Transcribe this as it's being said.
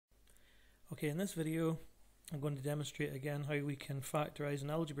Okay, in this video I'm going to demonstrate again how we can factorize an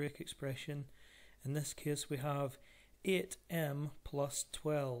algebraic expression. In this case we have 8m plus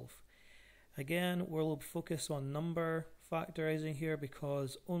 12. Again, we'll focus on number factorizing here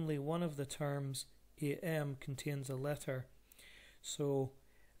because only one of the terms 8m contains a letter. So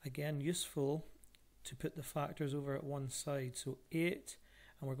again, useful to put the factors over at one side. So 8,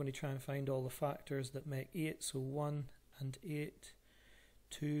 and we're going to try and find all the factors that make 8. So 1 and 8,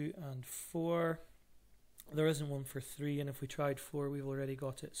 2 and 4. There isn't one for 3, and if we tried 4 we've already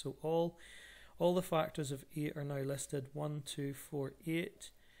got it. So all the factors of 8 are now listed. 1, 2, 4,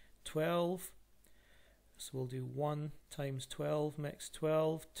 8, 12. So we'll do 1 times 12 makes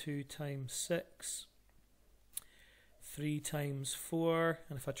 12, 2 times 6, 3 times 4,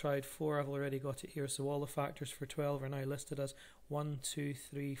 and if I tried 4 I've already got it here. So all the factors for 12 are now listed as 1, 2,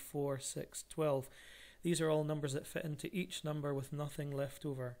 3, 4, 6, 12. These are all numbers that fit into each number with nothing left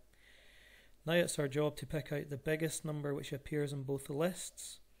over. Now it's our job to pick out the biggest number which appears in both the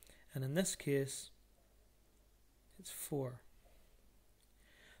lists, and in this case it's 4.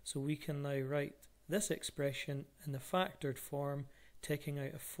 So we can now write this expression in the factored form, taking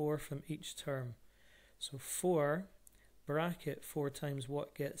out a 4 from each term. So 4 bracket 4 times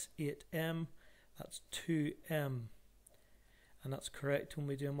what gets 8m, that's 2m. And that's correct when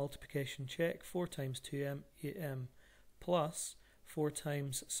we do a multiplication check. 4 times 2m, 8m, plus 4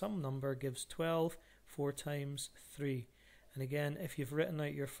 times some number gives 12, 4 times 3. And again, if you've written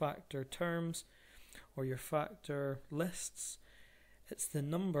out your factor terms or your factor lists, it's the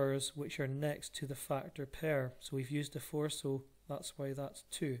numbers which are next to the factor pair. So we've used the 4, so that's why that's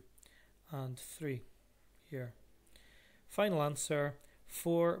 2 and 3 here. Final answer,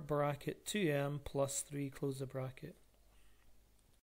 4 bracket 2m plus 3 close the bracket.